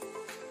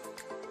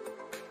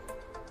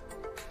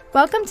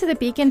Welcome to the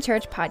Beacon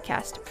Church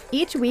podcast.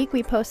 Each week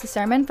we post a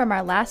sermon from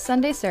our last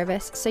Sunday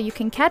service so you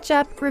can catch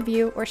up,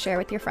 review, or share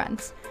with your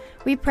friends.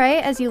 We pray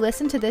as you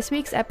listen to this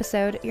week's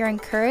episode, you're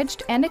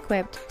encouraged and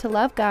equipped to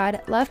love God,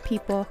 love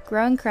people,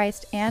 grow in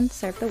Christ, and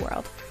serve the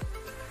world.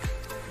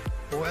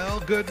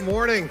 Well, good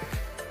morning.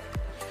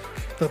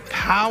 The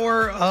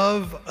power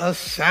of a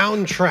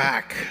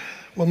soundtrack.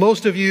 Well,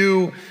 most of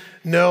you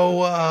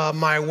know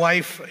my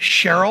wife,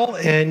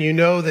 Cheryl, and you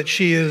know that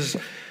she is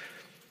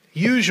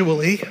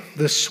usually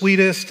the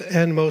sweetest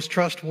and most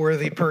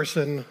trustworthy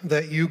person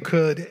that you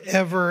could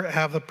ever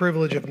have the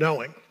privilege of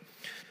knowing.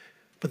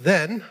 But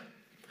then,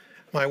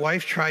 my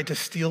wife tried to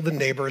steal the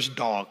neighbor's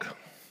dog.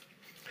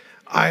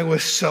 I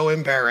was so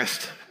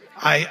embarrassed.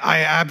 I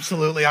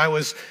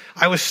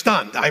was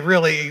stunned.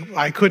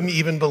 I couldn't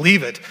even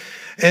believe it.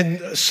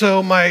 And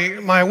so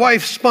my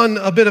wife spun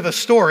a bit of a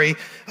story.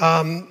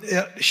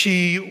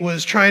 She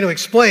was trying to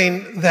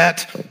explain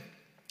that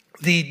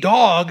the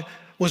dog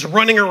was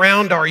running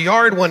around our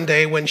yard one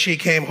day when she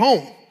came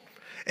home.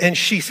 And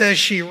she says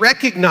she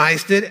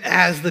recognized it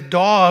as the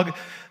dog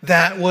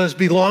that was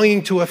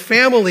belonging to a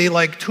family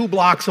like 2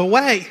 blocks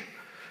away.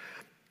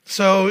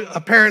 So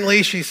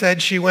apparently she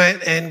said she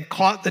went and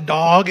caught the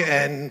dog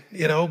and,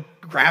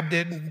 grabbed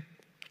it and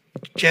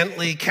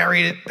gently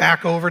carried it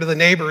back over to the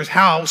neighbor's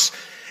house.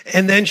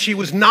 And then she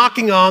was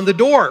knocking on the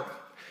door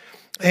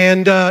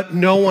and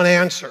no one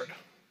answered.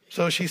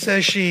 So she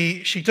says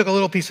she took a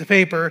little piece of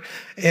paper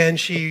and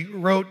she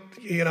wrote,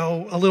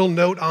 a little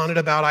note on it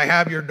about "I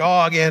have your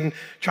dog," and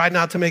tried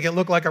not to make it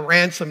look like a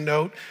ransom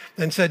note,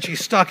 and said she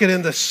stuck it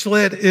in the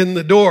slit in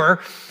the door.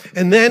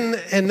 And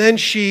then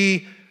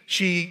she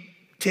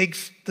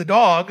takes the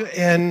dog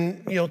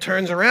and,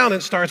 turns around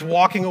and starts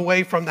walking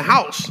away from the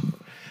house.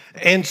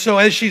 And so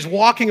as she's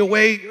walking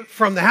away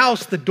from the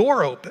house, the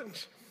door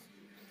opens.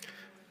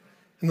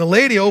 And the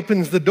lady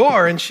opens the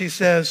door and she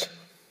says,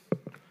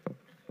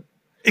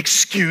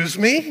 "Excuse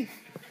me?"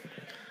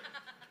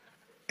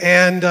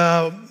 And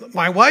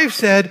my wife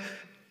said,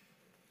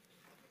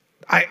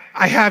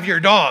 I have your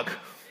dog.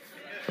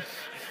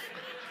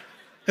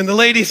 And the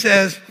lady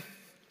says,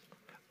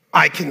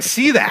 "I can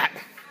see that."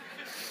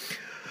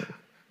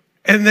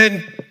 And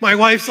then my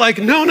wife's like,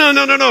 no,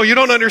 you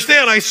don't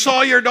understand. I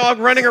saw your dog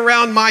running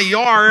around my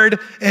yard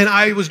and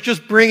I was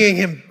just bringing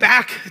him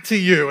back to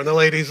you. And the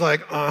lady's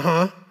like,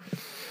 uh-huh.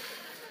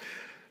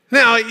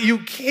 Now, you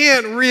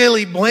can't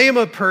really blame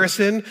a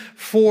person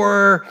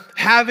for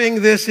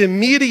having this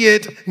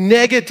immediate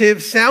negative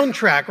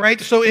soundtrack,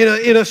 right? So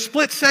in a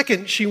split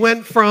second, she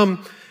went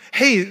from,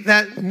 hey,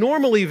 that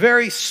normally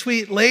very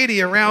sweet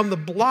lady around the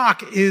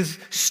block is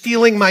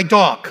stealing my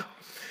dog.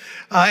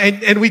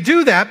 And we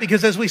do that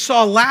because, as we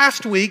saw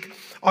last week,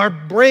 our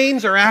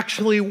brains are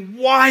actually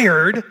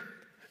wired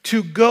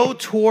to go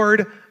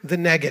toward the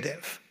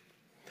negative.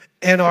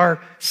 And our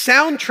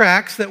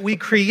soundtracks that we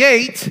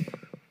create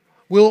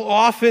will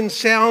often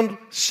sound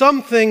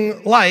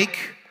something like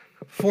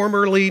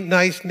 "formerly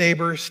nice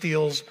neighbor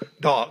steals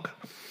dog."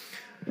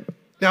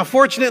 Now,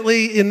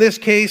 fortunately, in this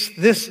case,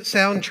 this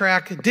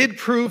soundtrack did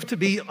prove to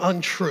be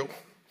untrue.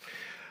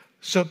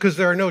 So, because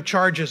there are no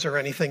charges or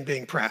anything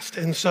being pressed.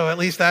 And so at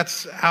least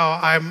that's how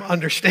I'm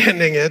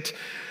understanding it.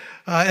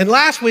 And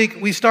last week,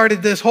 we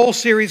started this whole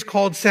series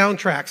called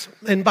Soundtracks.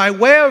 And by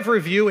way of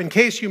review, in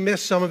case you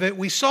missed some of it,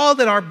 we saw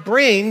that our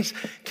brains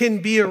can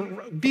be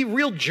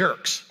real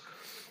jerks.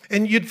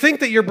 And you'd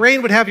think that your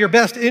brain would have your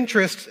best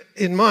interests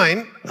in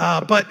mind,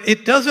 but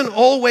it doesn't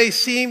always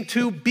seem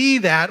to be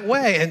that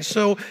way. And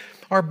so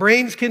our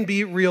brains can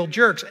be real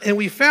jerks. And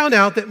we found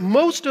out that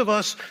most of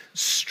us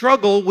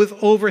struggle with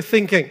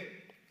overthinking.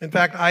 In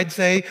fact, I'd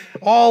say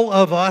all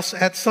of us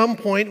at some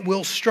point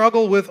will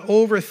struggle with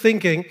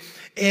overthinking,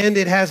 and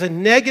it has a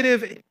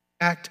negative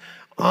impact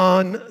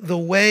on the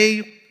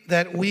way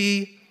that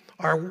we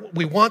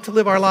want to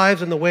live our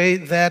lives and the way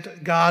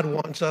that God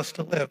wants us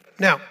to live.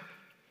 Now,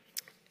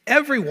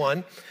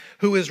 everyone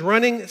who is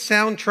running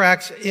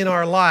soundtracks in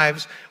our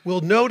lives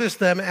will notice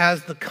them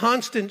as the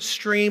constant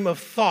stream of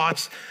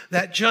thoughts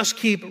that just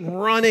keep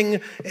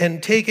running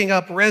and taking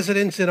up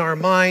residence in our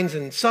minds.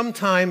 And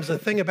sometimes the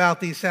thing about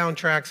these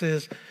soundtracks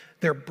is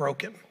they're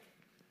broken.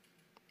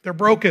 They're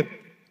broken.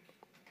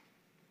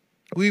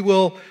 We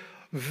will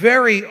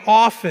very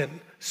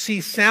often see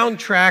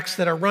soundtracks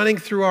that are running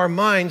through our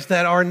minds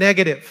that are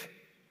negative.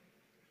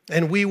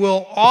 And we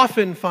will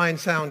often find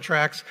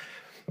soundtracks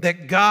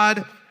that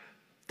God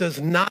does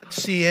not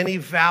see any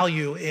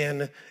value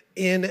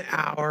in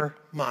our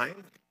mind.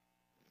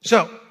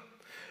 So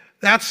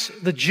that's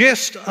the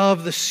gist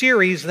of the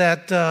series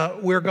that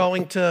we're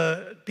going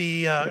to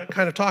be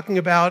kind of talking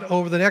about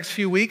over the next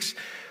few weeks.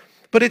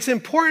 But it's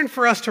important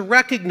for us to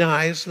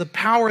recognize the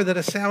power that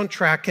a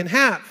soundtrack can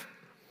have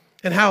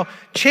and how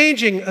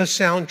changing a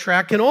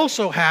soundtrack can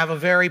also have a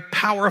very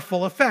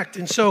powerful effect.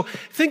 And so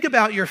think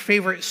about your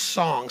favorite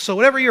song. So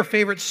whatever your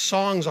favorite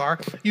songs are,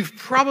 you've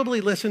probably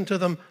listened to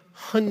them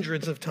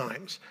hundreds of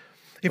times.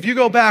 If you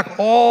go back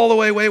all the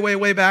way,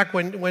 way back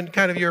when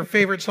kind of your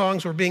favorite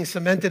songs were being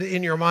cemented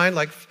in your mind,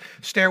 like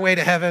Stairway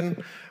to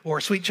Heaven or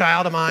Sweet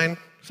Child of Mine,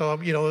 So,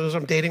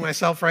 I'm dating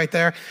myself right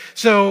there.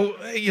 So,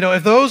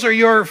 if those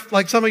are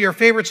some of your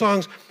favorite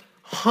songs,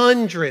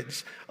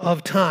 hundreds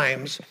of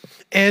times.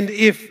 And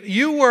if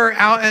you were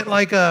out at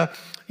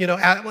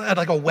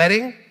at a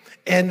wedding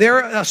and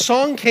a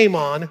song came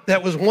on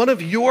that was one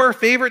of your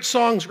favorite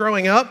songs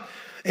growing up,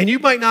 and you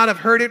might not have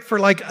heard it for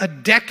like a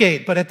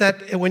decade,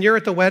 but when you're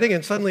at the wedding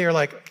and suddenly you're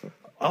like,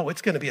 oh,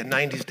 it's going to be a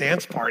 90s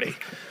dance party.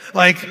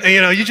 Like,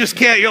 you just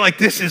can't, you're like,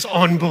 this is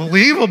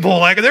unbelievable.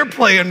 Like, they're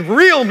playing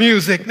real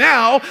music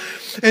now.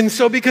 And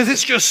so, because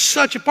it's just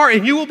such a part,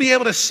 and you will be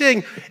able to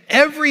sing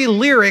every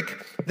lyric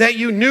that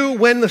you knew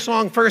when the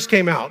song first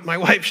came out. My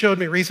wife showed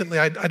me recently,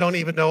 I don't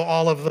even know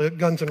all of the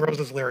Guns N'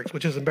 Roses lyrics,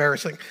 which is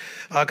embarrassing,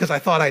 because I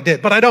thought I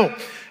did, but I don't.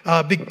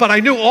 But I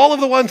knew all of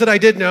the ones that I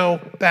did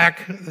know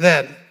back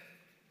then.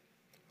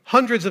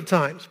 Hundreds of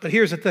times. But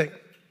here's the thing.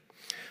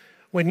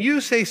 When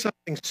you say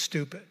something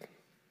stupid,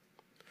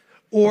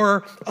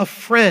 or a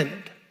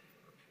friend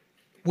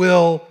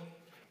will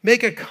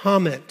make a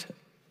comment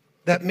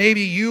that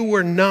maybe you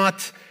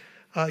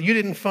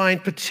didn't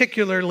find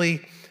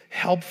particularly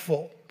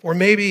helpful, or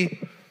maybe,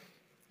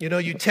 you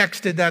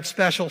texted that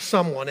special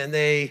someone and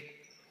they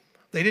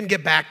didn't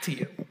get back to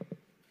you.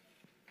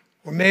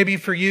 Or maybe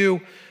for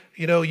you,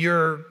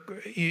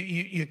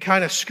 you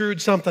kind of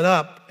screwed something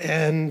up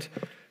and,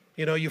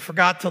 you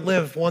forgot to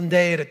live one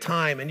day at a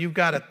time and you've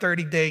got a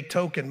 30-day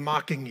token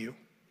mocking you.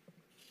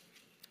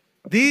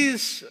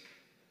 These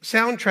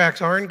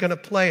soundtracks aren't going to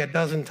play a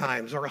dozen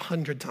times or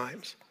 100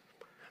 times.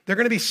 They're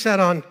going to be set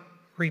on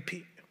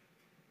repeat.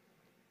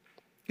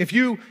 If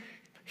you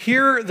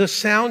hear the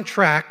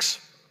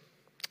soundtracks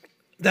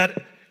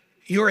that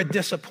you're a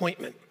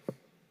disappointment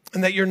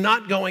and that you're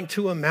not going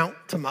to amount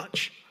to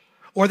much,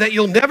 or that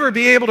you'll never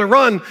be able to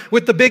run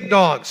with the big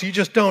dogs, you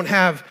just don't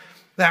have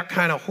that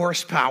kind of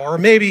horsepower, or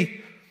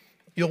maybe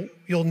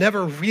you'll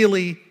never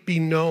really be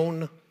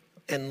known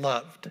and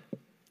loved.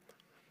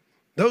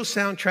 Those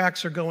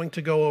soundtracks are going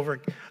to go over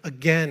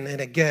again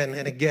and again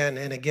and again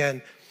and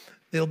again.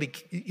 You'll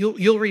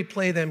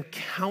replay them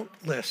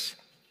countless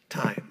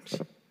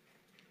times.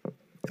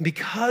 And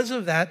because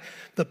of that,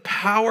 the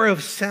power of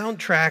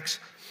soundtracks,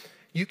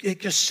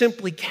 it just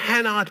simply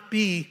cannot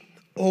be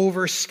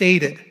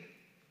overstated.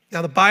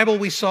 Now, the Bible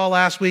we saw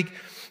last week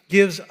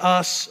gives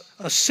us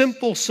a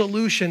simple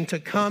solution to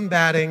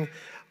combating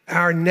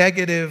our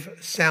negative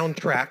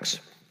soundtracks.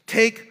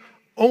 Take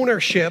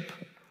ownership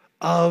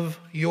of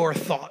your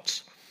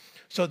thoughts.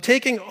 So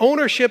taking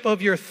ownership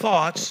of your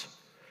thoughts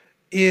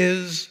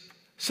is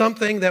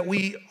something that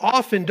we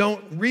often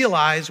don't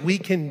realize we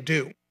can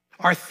do.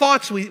 Our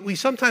thoughts, we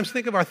sometimes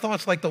think of our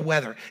thoughts like the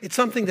weather. It's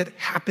something that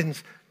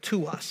happens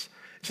to us.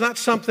 It's not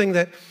something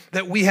that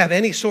we have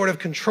any sort of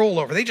control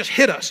over. They just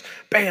hit us.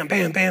 Bam,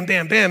 bam, bam,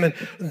 bam, bam. And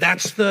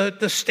that's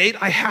the state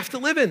I have to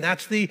live in.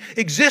 That's the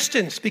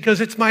existence, because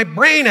it's my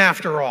brain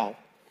after all.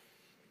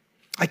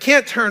 I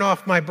can't turn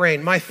off my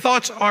brain. My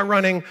thoughts are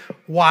running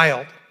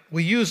wild.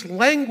 We use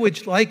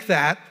language like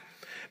that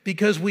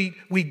because we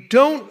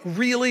don't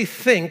really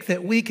think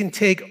that we can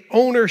take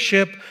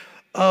ownership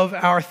of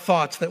our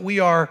thoughts, that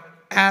we are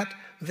at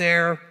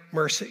their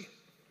mercy.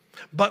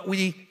 But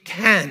we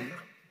can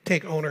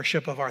take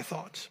ownership of our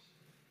thoughts.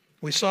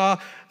 We saw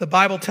the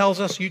Bible tells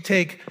us you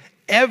take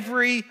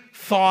every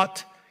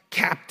thought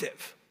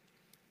captive.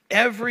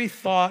 Every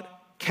thought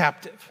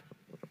captive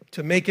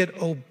to make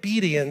it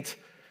obedient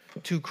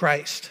to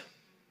Christ.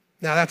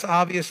 Now, that's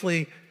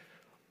obviously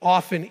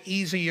often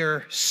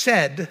easier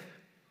said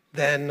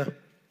than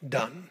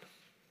done.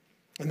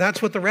 And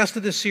that's what the rest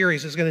of this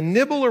series is going to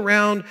nibble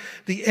around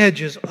the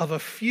edges of a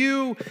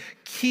few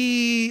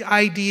key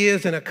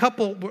ideas and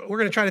we're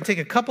going to try to take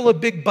a couple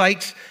of big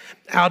bites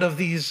out of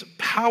these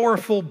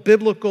powerful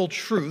biblical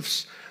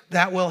truths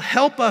that will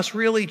help us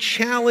really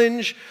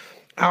challenge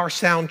our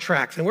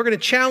soundtracks. And we're going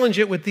to challenge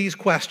it with these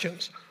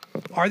questions.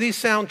 Are these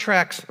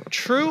soundtracks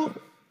true?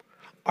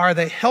 Are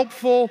they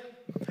helpful?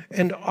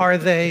 And are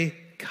they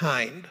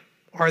kind?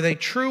 Are they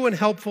true and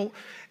helpful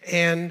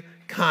and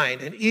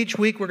kind? And each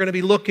week we're going to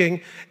be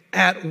looking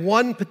at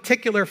one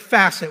particular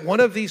facet, one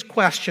of these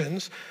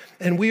questions,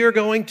 and we are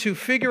going to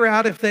figure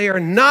out if they are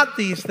not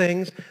these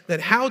things, then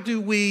how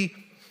do we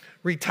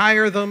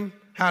retire them?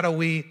 How do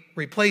we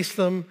replace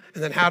them?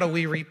 And then how do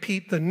we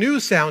repeat the new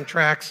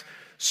soundtracks,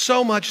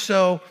 so much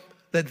so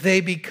that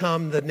they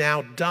become the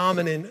now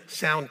dominant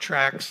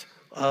soundtracks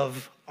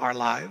of our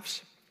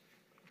lives?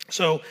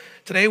 So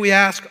today we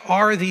ask,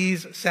 are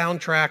these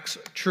soundtracks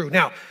true?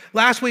 Now,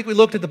 last week we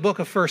looked at the book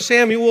of 1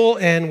 Samuel,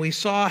 and we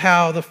saw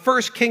how the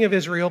first king of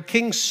Israel,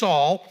 King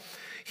Saul,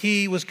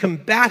 he was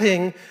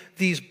combating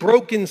these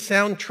broken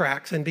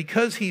soundtracks. And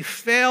because he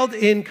failed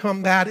in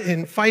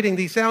fighting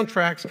these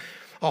soundtracks,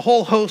 a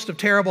whole host of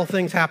terrible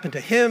things happened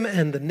to him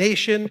and the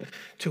nation,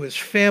 to his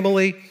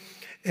family.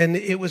 And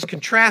it was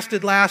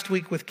contrasted last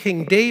week with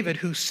King David,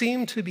 who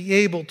seemed to be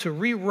able to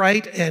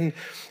rewrite and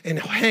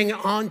hang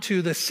on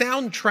to the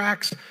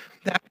soundtracks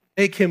that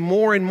make him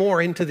more and more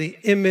into the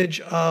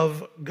image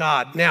of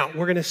God. Now,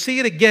 we're going to see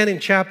it again in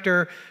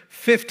chapter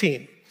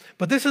 15.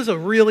 But this is a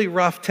really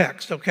rough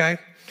text, okay?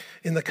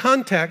 In the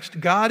context,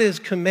 God is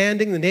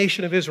commanding the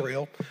nation of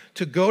Israel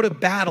to go to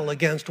battle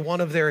against one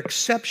of their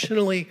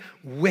exceptionally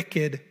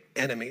wicked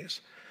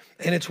enemies.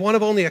 And it's one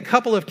of only a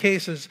couple of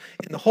cases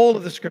in the whole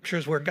of the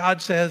scriptures where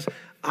God says,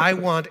 I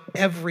want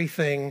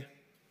everything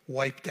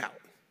wiped out.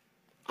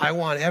 I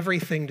want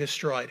everything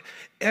destroyed.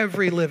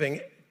 Every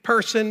living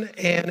person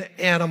and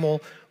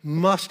animal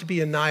must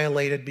be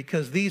annihilated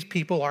because these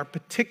people are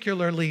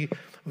particularly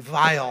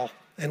vile.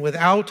 And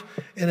without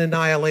an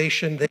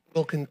annihilation, they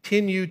will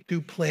continue to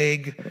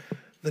plague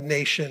the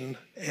nation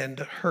and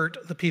hurt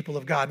the people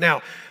of God.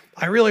 Now,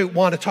 I really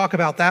want to talk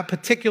about that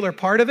particular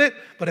part of it,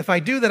 but if I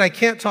do that, I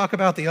can't talk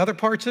about the other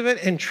parts of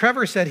it. And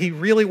Trevor said he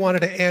really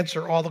wanted to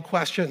answer all the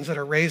questions that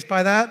are raised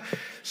by that.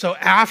 So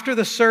after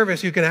the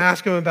service, you can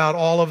ask him about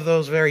all of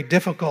those very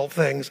difficult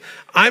things.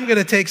 I'm going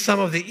to take some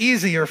of the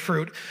easier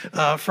fruit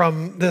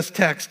from this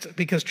text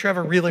because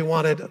Trevor really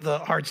wanted the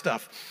hard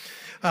stuff.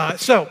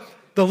 So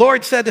the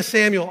Lord said to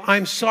Samuel,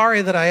 I'm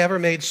sorry that I ever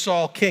made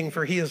Saul king,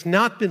 for he has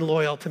not been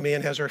loyal to me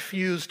and has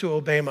refused to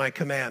obey my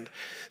command.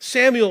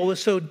 Samuel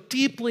was so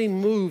deeply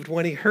moved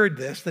when he heard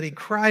this that he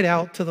cried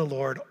out to the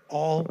Lord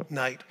all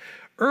night.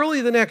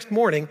 Early the next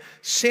morning,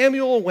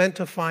 Samuel went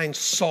to find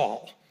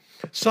Saul.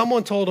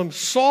 Someone told him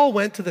Saul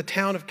went to the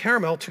town of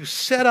Carmel to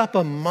set up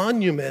a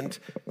monument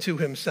to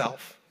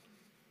himself.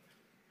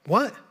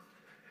 What?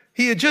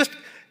 He had just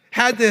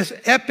had this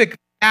epic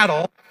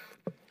battle,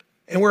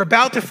 and we're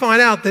about to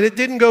find out that it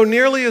didn't go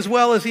nearly as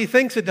well as he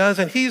thinks it does,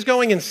 and he's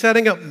going and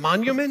setting up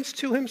monuments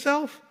to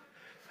himself?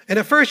 And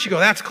at first you go,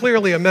 that's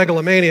clearly a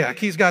megalomaniac.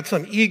 He's got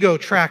some ego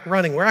track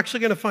running. We're actually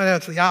going to find out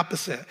it's the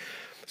opposite.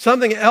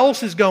 Something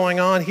else is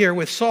going on here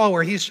with Saul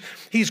where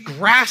he's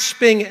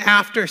grasping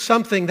after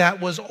something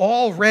that was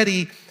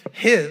already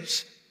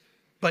his,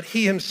 but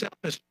he himself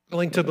is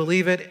struggling to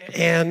believe it,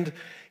 and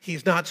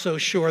he's not so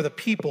sure the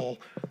people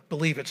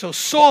believe it. So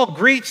Saul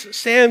greets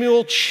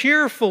Samuel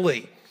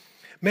cheerfully.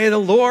 May the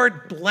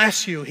Lord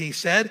bless you, he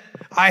said.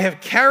 I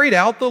have carried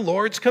out the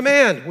Lord's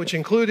command, which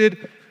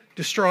included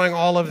destroying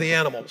all of the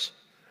animals.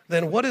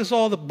 Then what is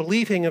all the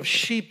bleating of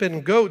sheep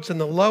and goats and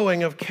the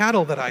lowing of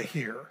cattle that I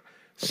hear?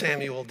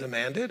 Samuel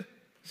demanded.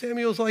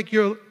 Samuel's like,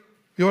 you're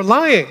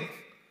lying.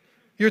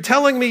 You're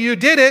telling me you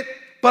did it,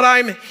 but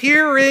I'm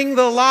hearing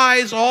the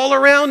lies all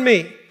around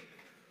me.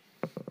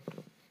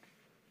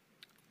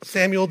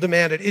 Samuel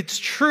demanded, it's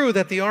true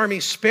that the army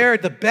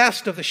spared the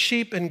best of the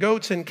sheep and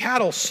goats and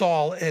cattle,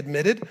 Saul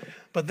admitted,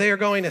 but they are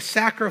going to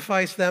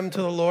sacrifice them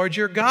to the Lord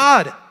your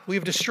God.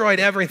 We've destroyed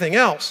everything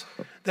else.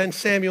 Then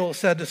Samuel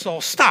said to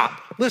Saul,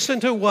 stop. Listen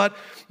to what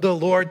the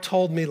Lord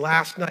told me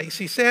last night.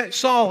 See,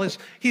 Saul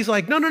he's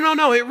like,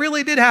 no, it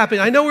really did happen.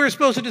 I know we were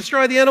supposed to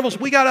destroy the animals.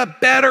 We got a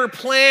better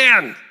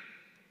plan.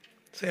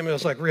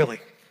 Samuel's like, really?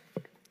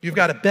 You've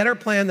got a better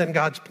plan than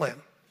God's plan?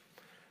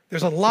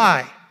 There's a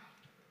lie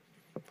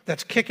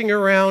that's kicking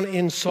around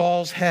in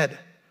Saul's head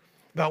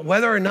about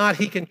whether or not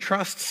he can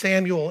trust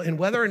Samuel and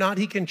whether or not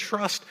he can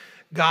trust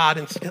God.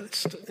 And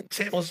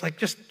Samuel's like,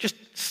 just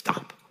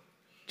stop.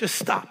 Just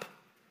stop.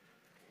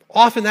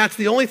 Often that's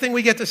the only thing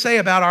we get to say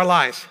about our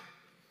lies.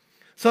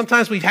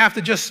 Sometimes we have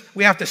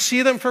to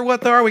see them for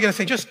what they are. We got to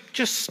say,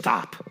 just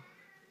stop.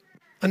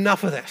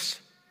 Enough of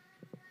this.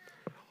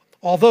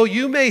 Although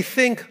you may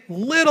think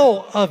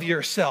little of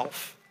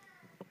yourself,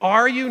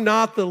 are you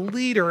not the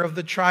leader of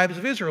the tribes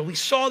of Israel? We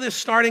saw this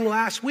starting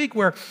last week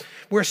where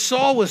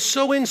Saul was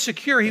so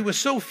insecure, he was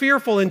so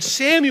fearful, and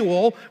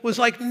Samuel was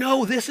like,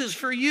 no, this is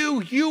for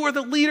you. You are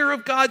the leader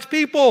of God's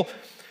people.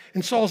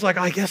 And Saul's like,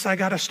 I guess I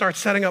got to start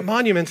setting up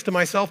monuments to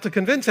myself to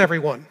convince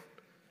everyone.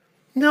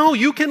 No,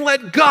 you can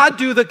let God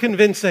do the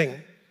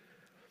convincing.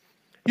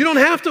 You don't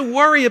have to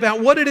worry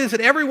about what it is that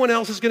everyone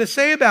else is going to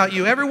say about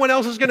you. Everyone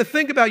else is going to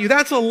think about you.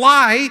 That's a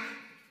lie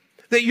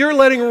that you're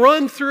letting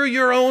run through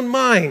your own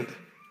mind.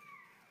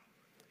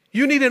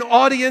 You need an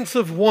audience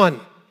of one.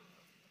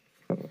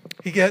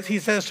 He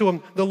says to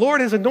him, the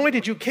Lord has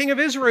anointed you king of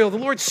Israel. The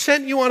Lord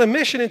sent you on a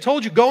mission and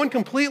told you, go and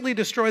completely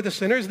destroy the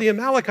sinners, the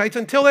Amalekites,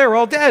 until they are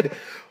all dead.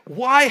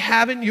 Why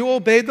haven't you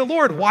obeyed the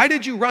Lord? Why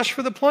did you rush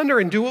for the plunder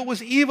and do what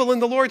was evil in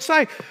the Lord's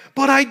sight?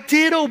 But I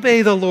did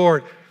obey the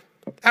Lord.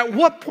 At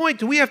what point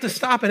do we have to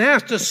stop and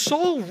ask, does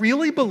Saul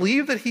really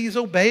believe that he's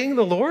obeying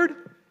the Lord?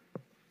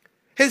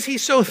 Has he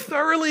so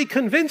thoroughly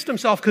convinced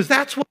himself? Because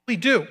that's what we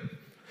do.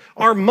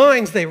 Our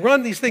minds, they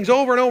run these things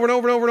over and over and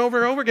over and over and over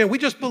and over again. We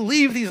just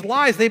believe these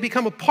lies. They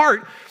become a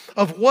part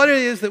of what it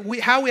is that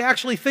how we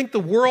actually think the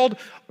world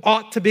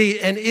ought to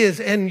be and is.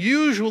 And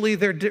usually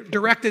they're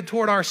directed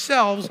toward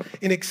ourselves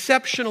in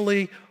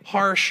exceptionally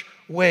harsh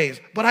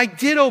ways. But I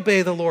did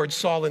obey the Lord,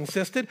 Saul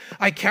insisted.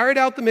 I carried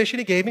out the mission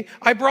he gave me.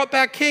 I brought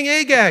back King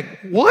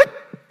Agag. What?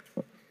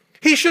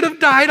 He should have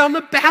died on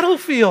the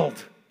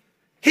battlefield.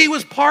 He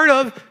was part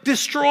of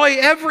destroy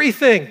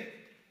everything.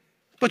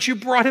 But you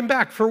brought him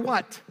back for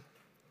what?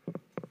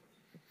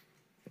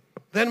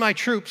 Then my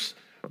troops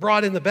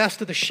brought in the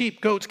best of the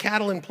sheep, goats,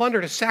 cattle, and plunder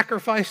to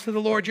sacrifice to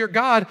the Lord your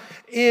God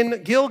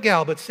in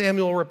Gilgal. But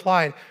Samuel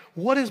replied,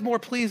 what is more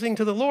pleasing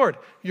to the Lord,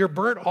 your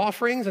burnt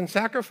offerings and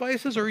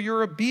sacrifices or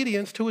your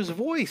obedience to his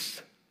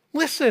voice?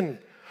 Listen,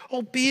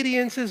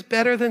 Obedience is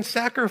better than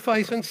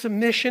sacrifice, and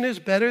submission is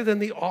better than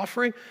the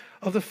offering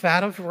of the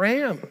fat of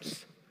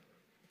rams.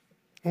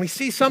 And we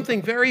see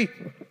something very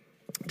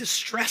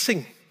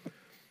distressing.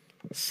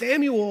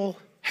 Samuel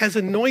has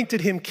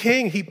anointed him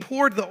king. He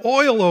poured the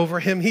oil over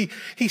him.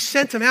 He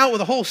sent him out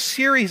with a whole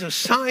series of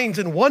signs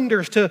and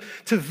wonders to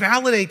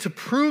validate, to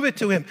prove it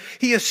to him.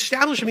 He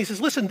established him. He says,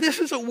 listen, this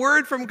is a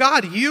word from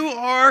God. You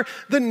are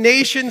the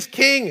nation's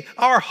king.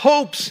 Our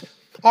hopes,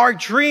 our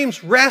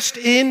dreams rest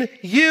in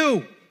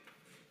you.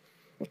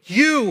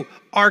 You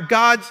are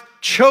God's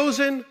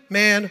chosen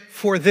man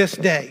for this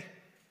day.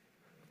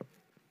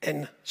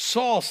 And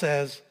Saul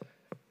says,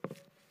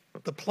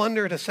 the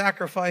plunder to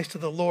sacrifice to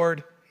the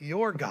Lord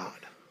your God.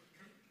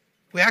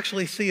 We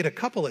actually see it a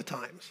couple of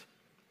times.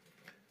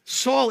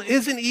 Saul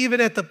isn't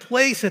even at the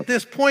place at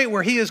this point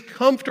where he is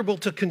comfortable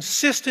to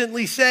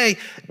consistently say,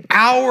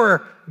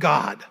 our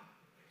God.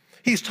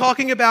 He's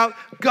talking about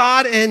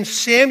God and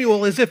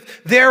Samuel as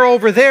if they're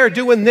over there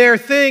doing their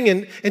thing,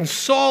 and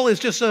Saul is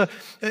just an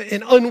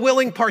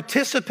unwilling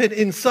participant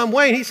in some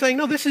way. And he's saying,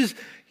 no, this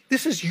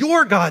is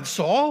your God,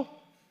 Saul.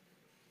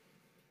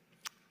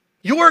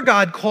 Your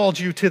God called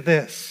you to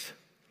this.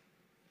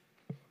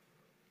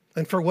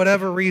 And for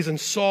whatever reason,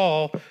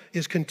 Saul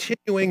is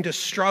continuing to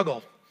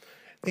struggle.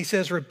 He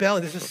says,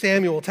 rebellion, this is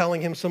Samuel telling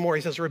him some more.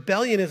 He says,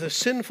 rebellion is as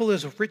sinful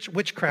as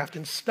witchcraft,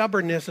 and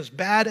stubbornness as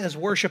bad as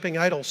worshiping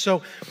idols.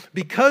 So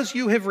because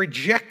you have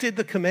rejected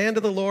the command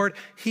of the Lord,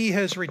 he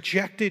has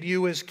rejected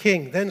you as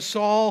king. Then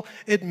Saul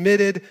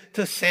admitted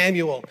to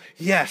Samuel,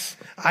 yes,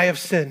 I have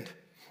sinned.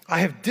 I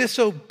have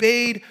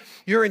disobeyed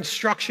your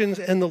instructions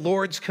and the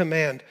Lord's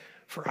command,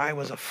 for I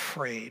was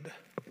afraid.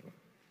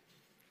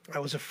 I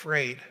was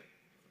afraid.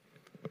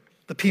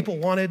 The people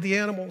wanted the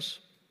animals.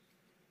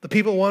 The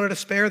people wanted to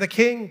spare the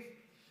king.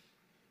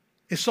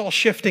 Is Saul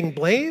shifting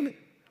blame?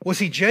 Was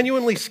he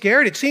genuinely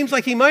scared? It seems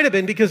like he might have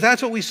been, because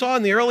that's what we saw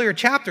in the earlier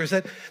chapters,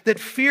 that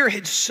fear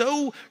had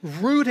so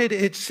rooted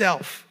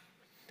itself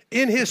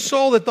in his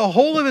soul that the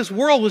whole of his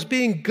world was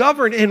being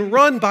governed and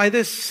run by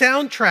this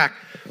soundtrack.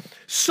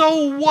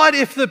 So what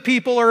if the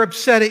people are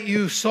upset at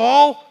you,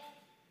 Saul?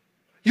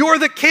 You're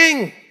the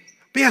king.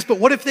 Yes, but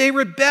what if they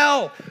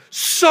rebel?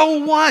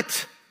 So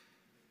what?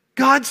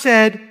 God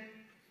said,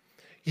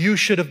 you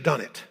should have done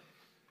it.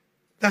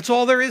 That's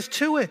all there is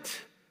to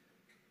it.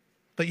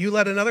 But you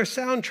let another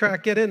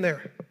soundtrack get in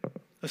there,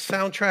 a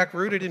soundtrack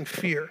rooted in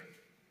fear.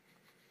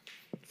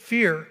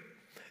 Fear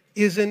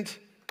isn't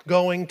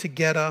going to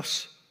get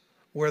us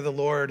where the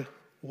Lord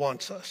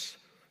wants us.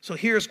 So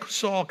here's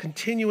Saul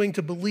continuing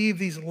to believe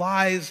these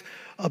lies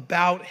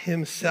about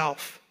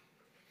himself,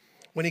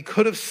 when he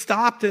could have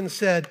stopped and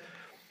said,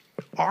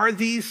 are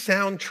these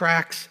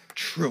soundtracks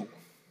true?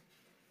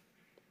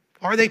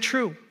 Are they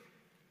true?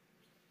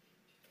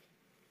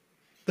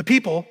 The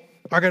people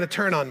are going to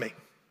turn on me.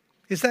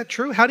 Is that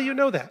true? How do you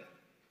know that?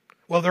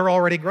 Well, they're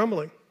already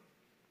grumbling.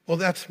 Well,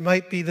 that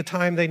might be the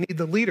time they need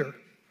the leader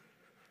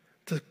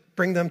to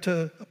bring them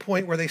to a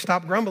point where they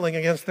stop grumbling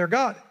against their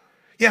God.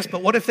 Yes,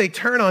 but what if they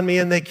turn on me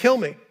and they kill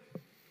me?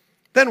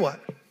 Then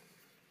what?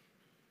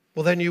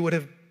 Well, then you would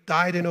have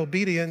died in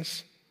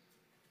obedience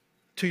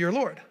to your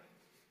Lord.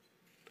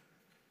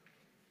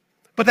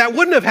 But that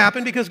wouldn't have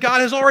happened because God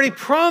has already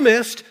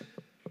promised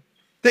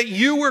that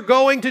you were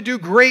going to do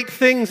great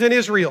things in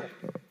Israel.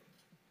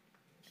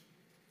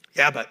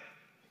 Yeah, but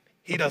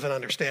he doesn't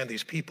understand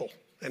these people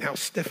and how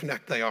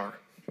stiff-necked they are.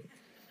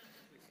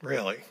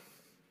 Really?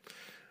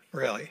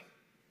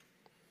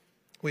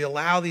 We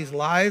allow these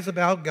lies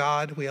about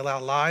God, we allow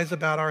lies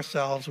about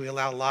ourselves, we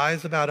allow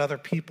lies about other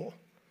people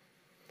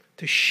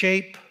to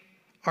shape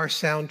our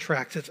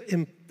soundtracks. It's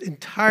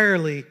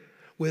entirely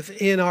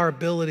within our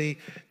ability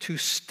to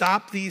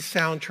stop these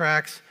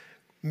soundtracks,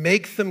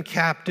 make them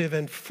captive,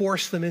 and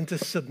force them into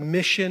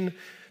submission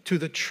to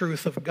the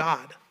truth of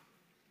God.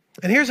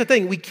 And here's the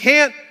thing,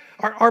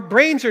 our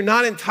brains are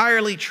not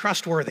entirely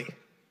trustworthy,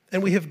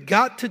 and we have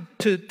got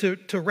to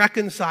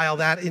reconcile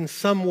that in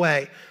some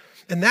way.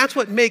 And that's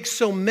what makes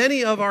so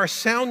many of our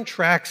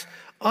soundtracks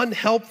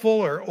unhelpful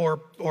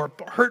or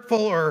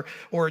hurtful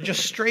or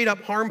just straight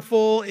up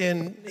harmful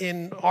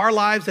in our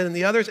lives and in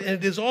the others. And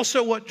it is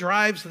also what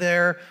drives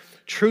their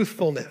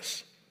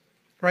truthfulness.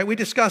 Right? We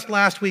discussed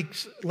last week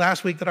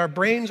that our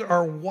brains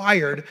are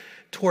wired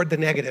toward the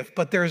negative,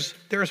 but there's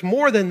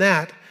more than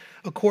that,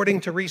 according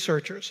to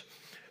researchers.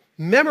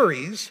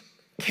 Memories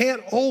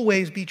can't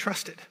always be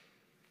trusted.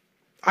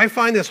 I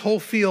find this whole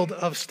field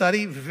of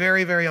study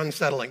very, very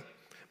unsettling.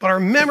 But our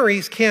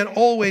memories can't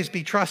always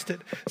be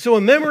trusted. So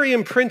a memory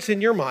imprints in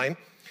your mind,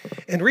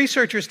 and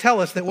researchers tell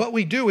us that what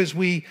we do is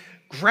we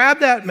grab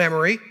that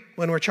memory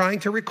when we're trying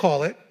to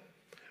recall it,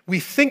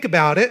 we think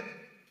about it,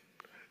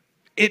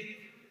 it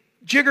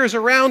jiggers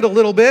around a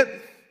little bit,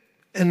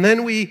 and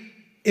then we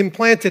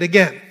implant it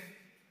again.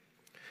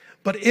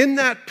 But in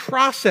that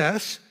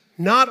process,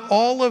 not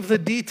all of the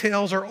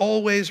details are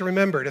always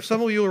remembered. If some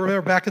of you will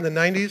remember back in the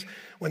 90s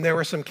when there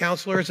were some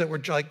counselors that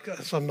were like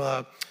some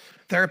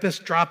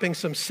therapists dropping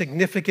some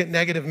significant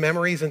negative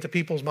memories into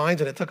people's minds,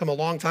 and it took them a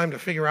long time to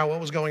figure out what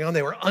was going on.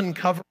 They were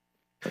uncovering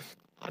A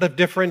lot of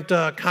different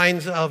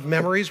kinds of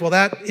memories. Well,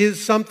 that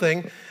is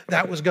something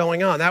that was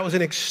going on. That was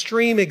an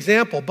extreme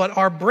example, but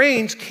our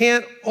brains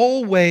can't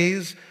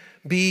always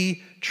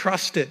be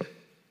trusted.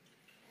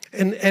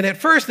 And at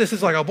first, this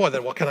is like, oh boy,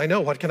 then what can I know?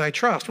 What can I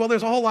trust? Well,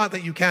 there's a whole lot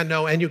that you can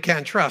know and you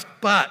can trust,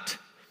 but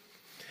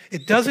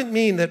it doesn't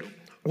mean that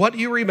what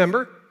you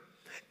remember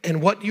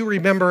and what you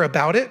remember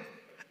about it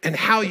and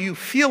how you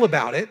feel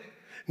about it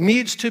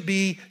needs to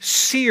be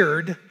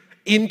seared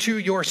into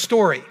your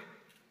story.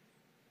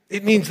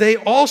 It means they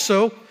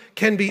also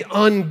can be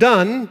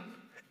undone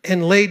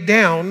and laid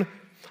down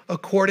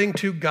according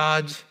to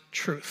God's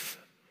truth.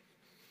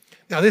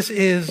 Now, this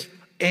is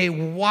a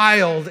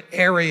wild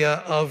area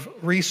of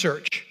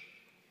research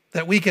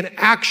that we can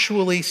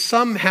actually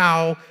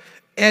somehow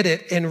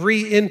edit and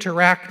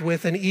re-interact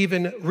with and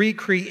even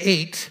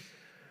recreate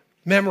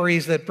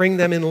memories that bring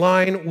them in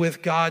line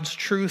with God's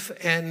truth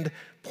and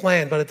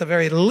plan. But at the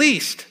very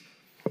least,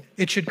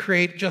 it should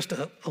create just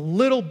a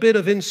little bit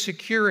of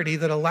insecurity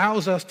that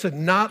allows us to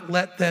not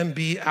let them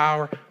be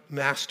our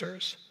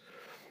masters.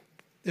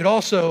 It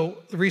also,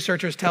 the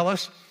researchers tell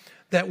us,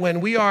 that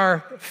when we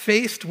are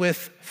faced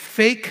with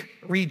fake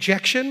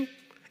rejection,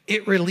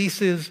 it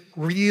releases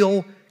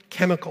real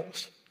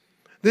chemicals.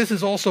 This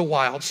is also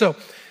wild. So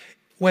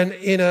when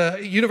in a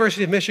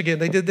University of Michigan,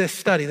 they did this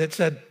study that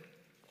said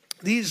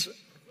these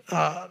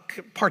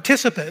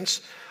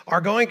participants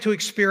are going to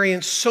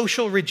experience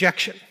social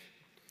rejection.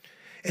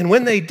 And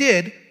when they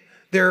did,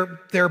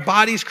 their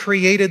bodies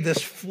created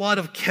this flood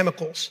of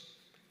chemicals.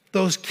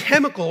 Those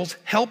chemicals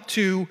help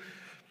to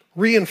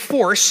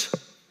reinforce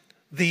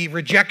the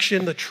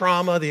rejection, the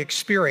trauma, the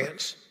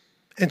experience.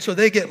 And so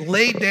they get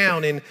laid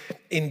down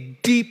in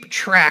deep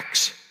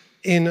tracks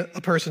in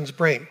a person's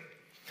brain.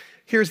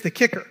 Here's the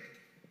kicker.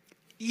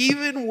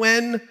 Even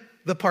when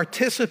the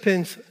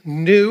participants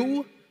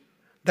knew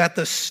that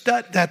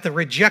the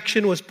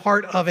rejection was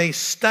part of a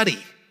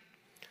study,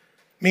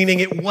 meaning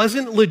it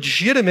wasn't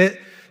legitimate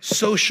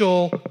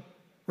social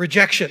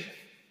rejection,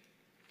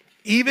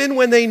 even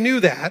when they knew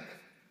that,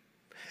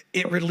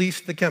 it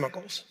released the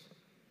chemicals.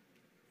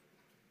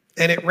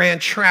 And it ran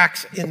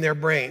tracks in their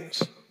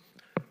brains.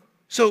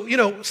 So,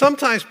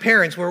 sometimes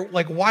parents were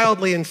like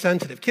wildly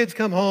insensitive. Kids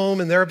come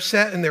home and they're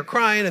upset and they're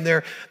crying and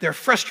they're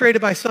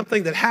frustrated by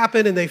something that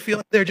happened and they feel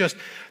like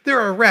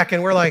they're a wreck.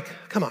 And we're like,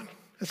 come on,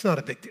 it's not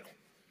a big deal.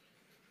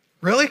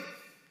 Really?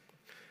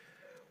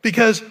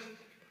 Because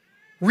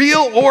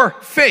real or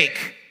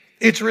fake,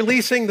 it's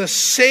releasing the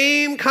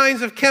same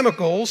kinds of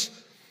chemicals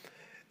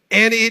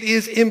and it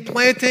is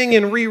implanting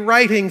and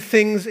rewriting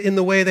things in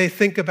the way they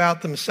think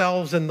about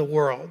themselves and the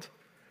world.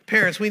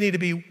 Parents, we need to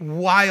be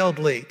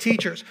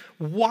teachers,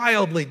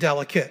 wildly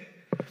delicate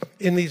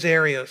in these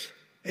areas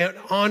and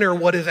honor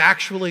what is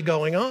actually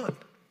going on.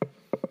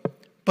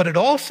 But it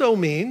also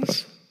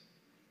means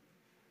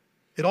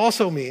that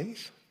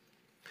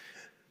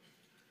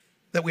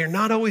we're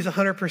not always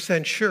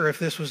 100% sure if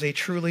this was a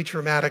truly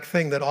traumatic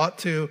thing that ought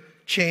to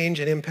change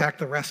and impact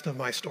the rest of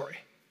my story.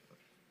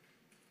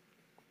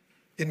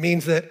 It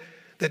means that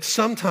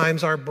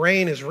sometimes our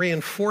brain is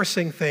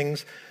reinforcing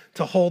things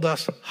to hold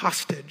us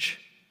hostage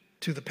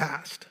to the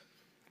past.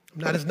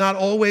 That is not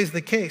always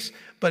the case,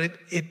 but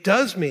it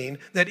does mean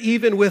that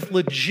even with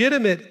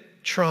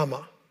legitimate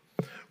trauma,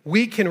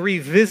 we can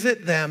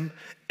revisit them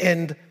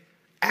and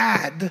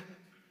add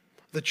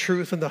the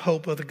truth and the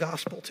hope of the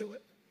gospel to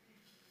it.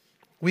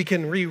 We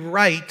can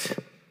rewrite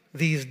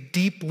these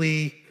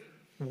deeply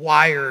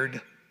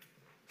wired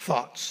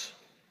thoughts.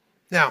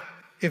 Now,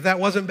 if that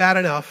wasn't bad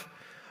enough,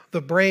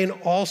 the brain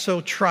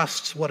also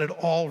trusts what it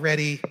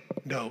already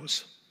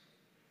knows.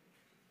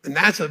 And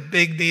that's a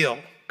big deal.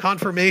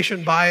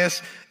 Confirmation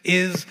bias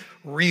is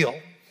real.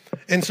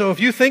 And so if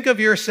you think of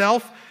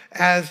yourself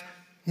as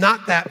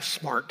not that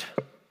smart,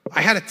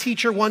 I had a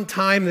teacher one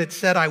time that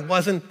said I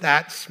wasn't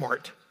that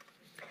smart,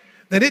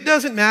 then it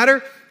doesn't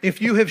matter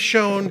if you have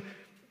shown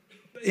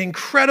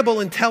incredible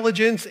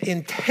intelligence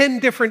in 10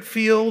 different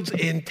fields,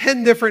 in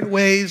 10 different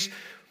ways.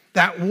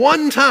 That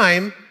one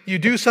time you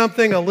do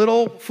something a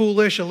little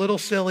foolish, a little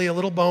silly, a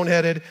little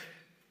boneheaded,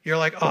 you're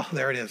like, oh,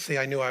 there it is. See,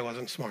 I knew I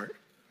wasn't smart.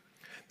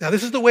 Now,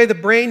 this is the way the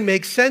brain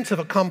makes sense of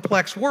a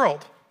complex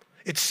world.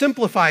 It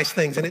simplifies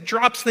things and it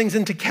drops things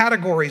into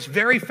categories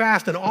very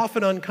fast and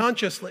often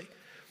unconsciously.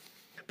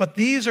 But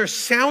these are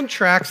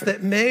soundtracks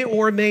that may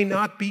or may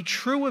not be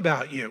true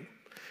about you.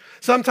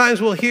 Sometimes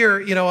we'll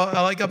hear,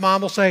 like a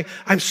mom will say,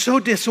 I'm so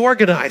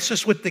disorganized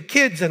just with the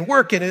kids and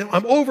work and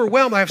I'm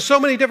overwhelmed. I have so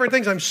many different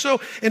things.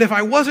 And if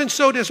I wasn't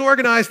so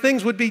disorganized,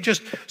 things would be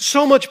just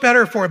so much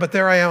better for me. But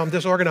there I am, I'm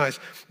disorganized.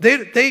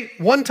 They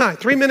one time,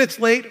 3 minutes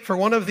late for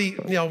one of the,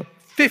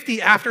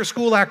 50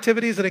 after-school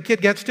activities that a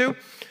kid gets to,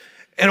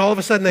 and all of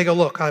a sudden they go,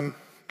 look,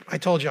 I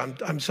told you,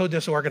 I'm so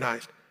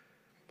disorganized.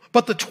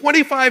 But the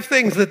 25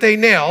 things that they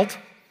nailed,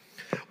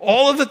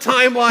 all of the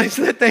timelines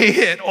that they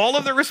hit, all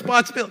of the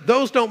responsibilities,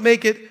 those don't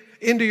make it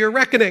into your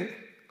reckoning.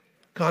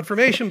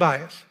 Confirmation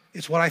bias.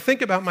 It's what I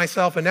think about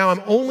myself, and now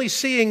I'm only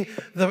seeing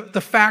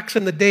the facts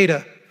and the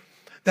data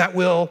that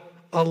will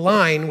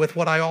align with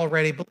what I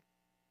already believe.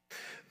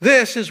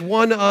 This is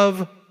one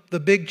of the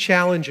big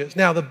challenges.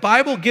 Now, the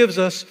Bible gives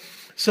us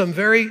some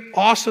very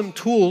awesome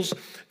tools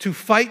to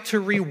fight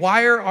to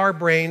rewire our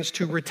brains,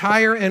 to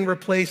retire and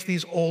replace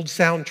these old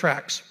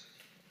soundtracks.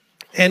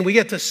 And we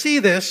get to see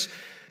this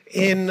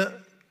in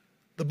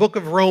the book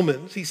of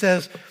Romans. He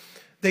says,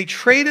 they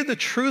traded the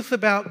truth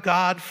about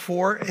God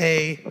for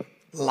a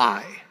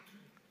lie.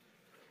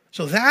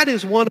 So that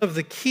is one of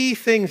the key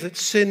things that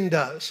sin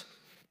does.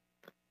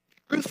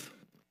 Truth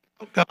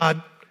of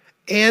God,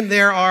 and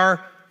there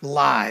are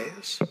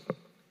lies.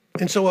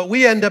 And so what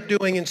we end up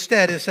doing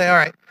instead is say, all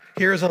right,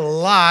 here's a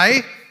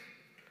lie.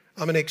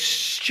 I'm going to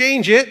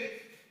exchange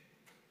it.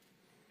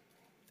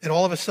 And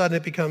all of a sudden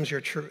it becomes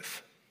your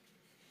truth.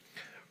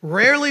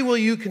 Rarely will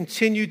you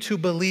continue to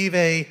believe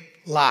a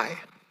lie.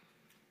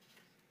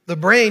 The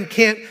brain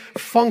can't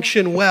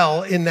function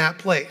well in that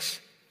place.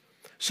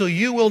 So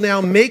you will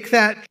now make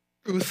that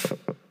truth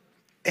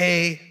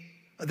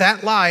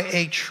that lie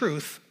a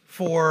truth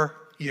for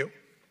you.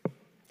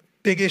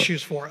 Big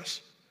issues for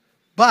us.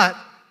 But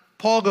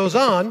Paul goes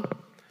on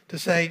to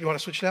say, you want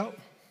to switch it out?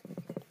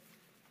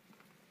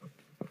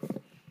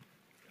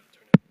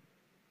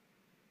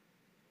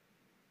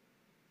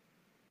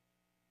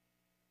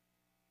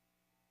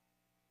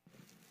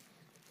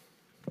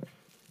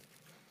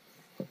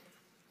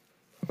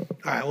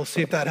 All right, we'll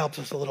see if that helps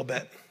us a little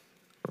bit.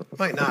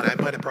 Might not. I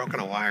might have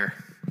broken a wire.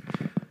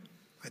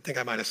 I think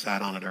I might have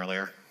sat on it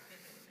earlier.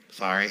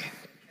 Sorry.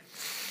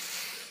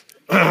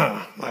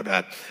 My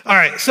bad. All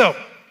right, so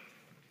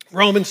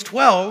Romans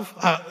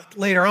 12,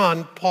 later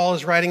on, Paul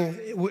is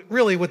writing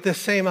really with this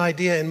same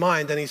idea in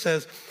mind, and he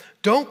says,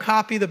 don't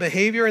copy the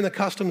behavior and the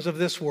customs of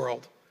this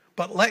world,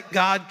 but let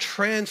God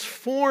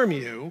transform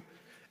you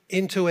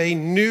into a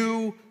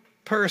new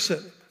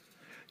person.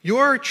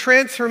 Your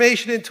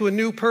transformation into a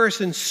new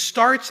person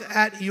starts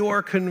at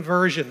your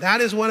conversion.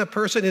 That is when a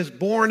person is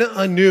born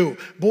anew,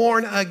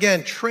 born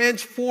again,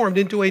 transformed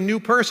into a new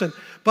person.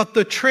 But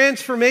the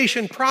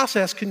transformation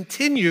process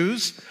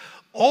continues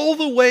all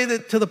the way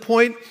to the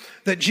point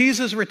that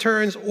Jesus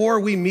returns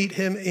or we meet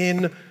him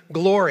in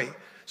glory.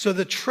 So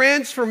the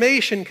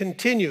transformation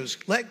continues.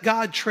 Let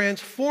God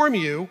transform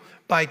you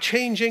by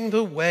changing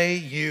the way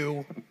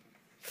you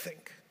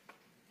think.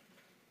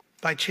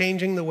 By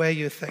changing the way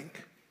you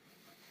think.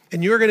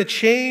 And you're going to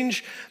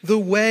change the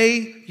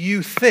way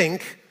you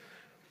think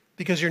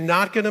because you're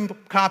not going to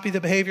copy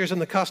the behaviors and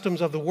the customs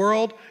of the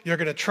world. You're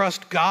going to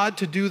trust God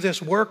to do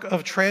this work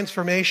of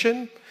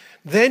transformation.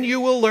 Then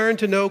you will learn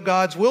to know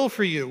God's will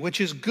for you,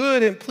 which is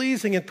good and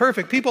pleasing and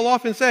perfect. People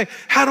often say,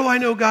 how do I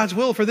know God's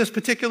will for this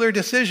particular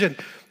decision?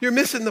 You're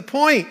missing the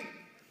point.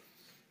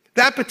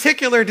 That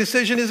particular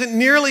decision isn't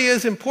nearly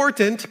as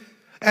important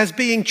as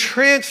being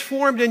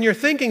transformed in your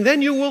thinking.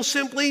 Then you will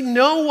simply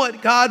know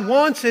what God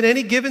wants in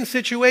any given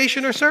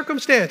situation or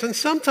circumstance. And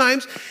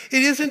sometimes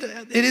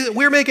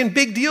we're making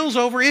big deals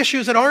over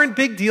issues that aren't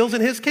big deals in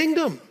his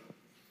kingdom.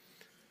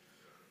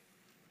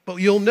 But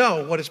you'll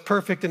know what his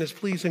perfect and his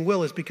pleasing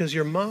will is because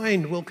your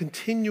mind will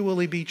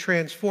continually be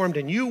transformed,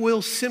 and you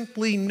will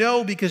simply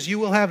know because you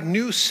will have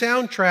new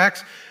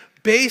soundtracks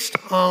based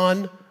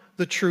on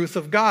the truth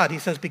of God. He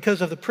says,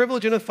 because of the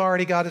privilege and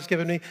authority God has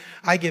given me,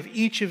 I give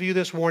each of you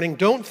this warning.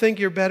 Don't think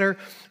you're better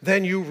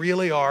than you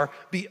really are.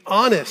 Be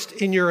honest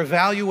in your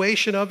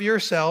evaluation of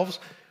yourselves,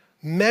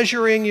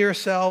 measuring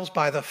yourselves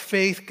by the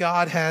faith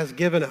God has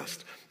given us.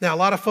 Now, a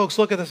lot of folks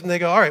look at this and they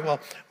go, all right, well,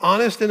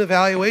 honest in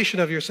evaluation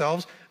of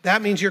yourselves,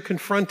 that means you're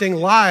confronting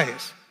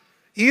lies.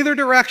 Either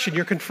direction,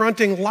 you're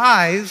confronting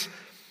lies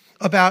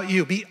about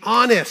you. Be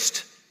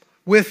honest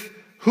with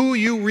who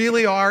you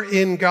really are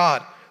in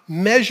God.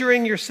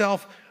 Measuring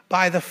yourself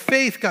by the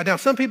faith God. Now,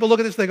 some people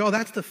look at this and they go, oh,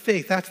 that's the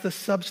faith. That's the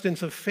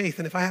substance of faith.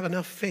 And if I have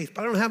enough faith,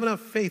 but I don't have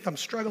enough faith, I'm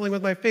struggling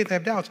with my faith, I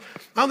have doubts.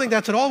 I don't think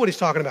that's at all what he's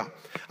talking about.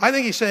 I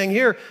think he's saying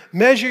here,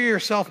 measure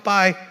yourself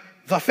by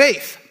the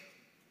faith,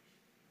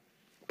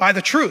 by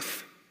the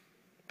truth,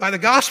 by the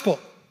gospel.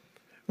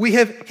 He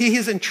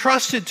has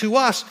entrusted to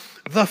us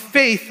the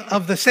faith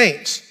of the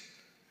saints.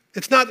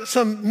 It's not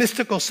some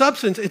mystical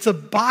substance. It's a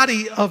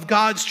body of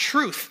God's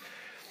truth.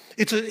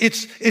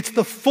 It's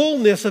the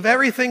fullness of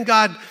everything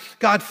God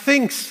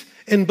thinks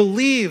and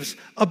believes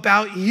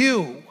about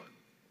you.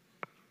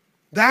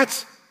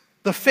 That's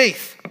the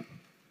faith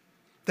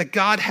that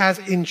God has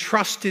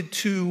entrusted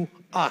to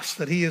us,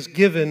 that he has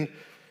given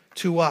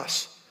to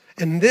us.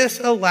 And this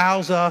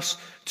allows us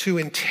to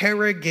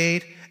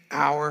interrogate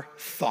our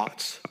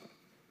thoughts.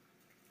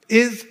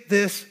 Is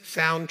this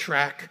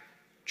soundtrack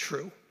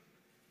true?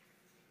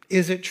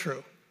 Is it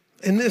true?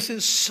 And this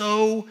is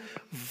so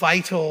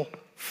vital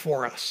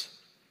for us.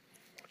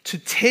 To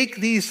take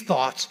these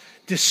thoughts,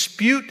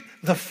 dispute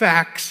the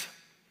facts,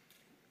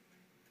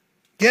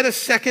 get a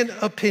second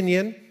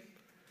opinion,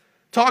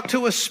 talk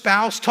to a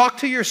spouse, talk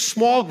to your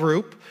small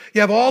group. You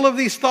have all of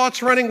these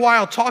thoughts running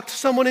wild. Talk to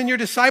someone in your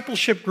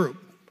discipleship group.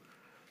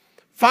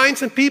 Find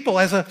some people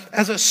as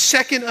a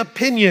second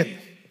opinion.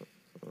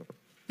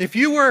 If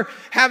you were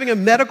having a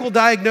medical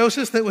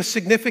diagnosis that was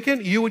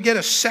significant, you would get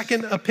a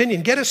second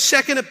opinion. Get a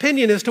second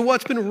opinion as to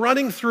what's been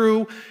running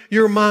through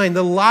your mind.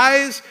 The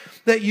lies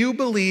that you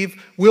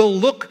believe will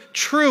look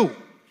true,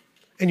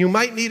 and you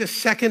might need a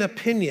second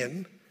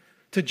opinion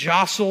to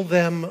jostle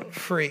them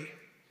free.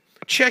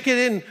 Check it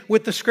in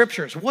with the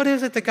scriptures. What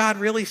is it that God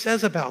really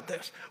says about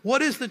this?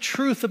 What is the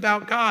truth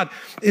about God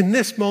in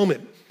this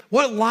moment?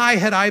 What lie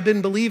had I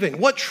been believing?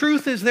 What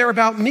truth is there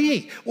about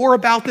me or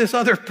about this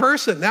other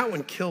person? That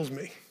one kills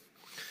me.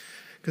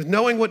 Because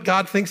knowing what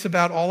God thinks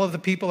about all of the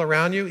people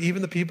around you,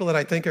 even the people that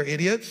I think are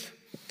idiots,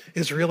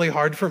 is really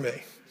hard for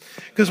me.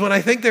 Because when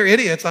I think they're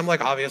idiots, I'm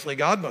like, obviously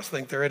God must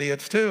think they're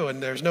idiots too.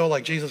 And there's no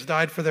like Jesus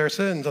died for their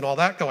sins and all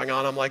that going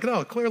on. I'm like,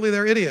 no, clearly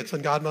they're idiots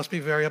and God must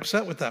be very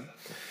upset with them.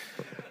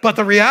 But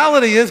the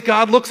reality is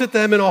God looks at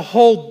them in a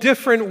whole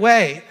different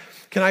way.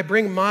 Can I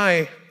bring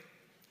my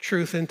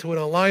truth into an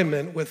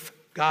alignment with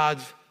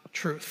God's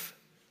truth?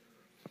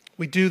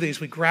 We do these,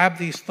 we grab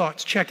these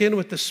thoughts, check in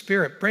with the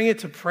Spirit, bring it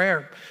to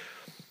prayer.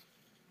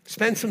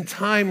 Spend some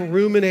time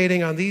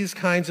ruminating on these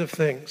kinds of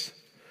things.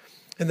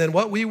 And then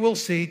what we will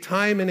see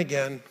time and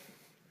again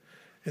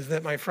is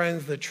that, my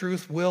friends, the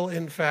truth will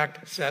in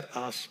fact set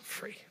us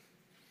free.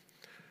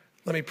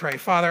 Let me pray.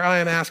 Father, I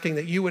am asking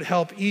that you would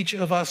help each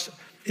of us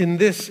in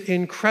this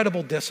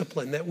incredible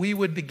discipline, that we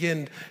would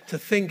begin to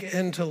think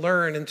and to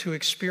learn and to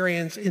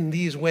experience in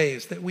these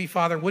ways, that we,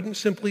 Father, wouldn't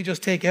simply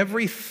just take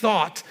every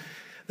thought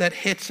that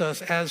hits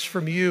us as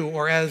from you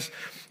or as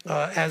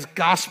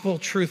gospel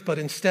truth, but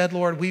instead,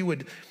 Lord, we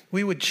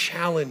would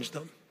challenge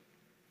them.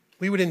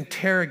 We would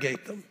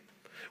interrogate them.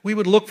 We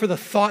would look for the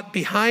thought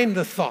behind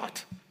the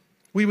thought.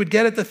 We would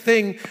get at the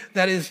thing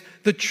that is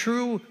the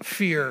true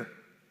fear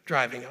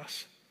driving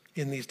us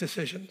in these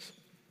decisions.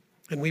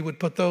 And we would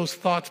put those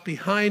thoughts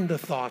behind the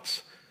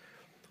thoughts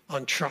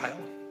on trial.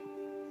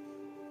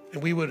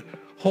 And we would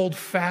hold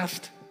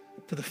fast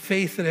to the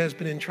faith that has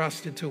been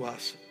entrusted to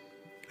us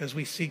as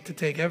we seek to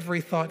take every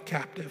thought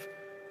captive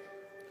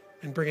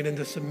and bring it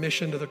into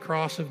submission to the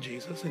cross of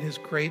Jesus and his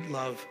great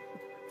love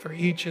for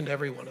each and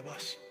every one of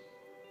us.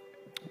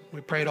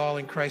 We pray it all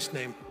in Christ's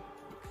name.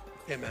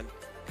 Amen.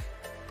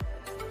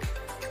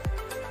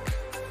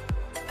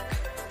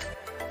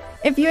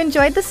 If you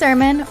enjoyed the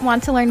sermon,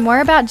 want to learn more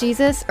about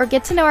Jesus, or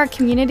get to know our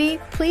community,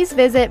 please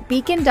visit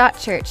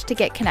beacon.church to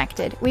get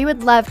connected. We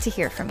would love to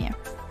hear from you.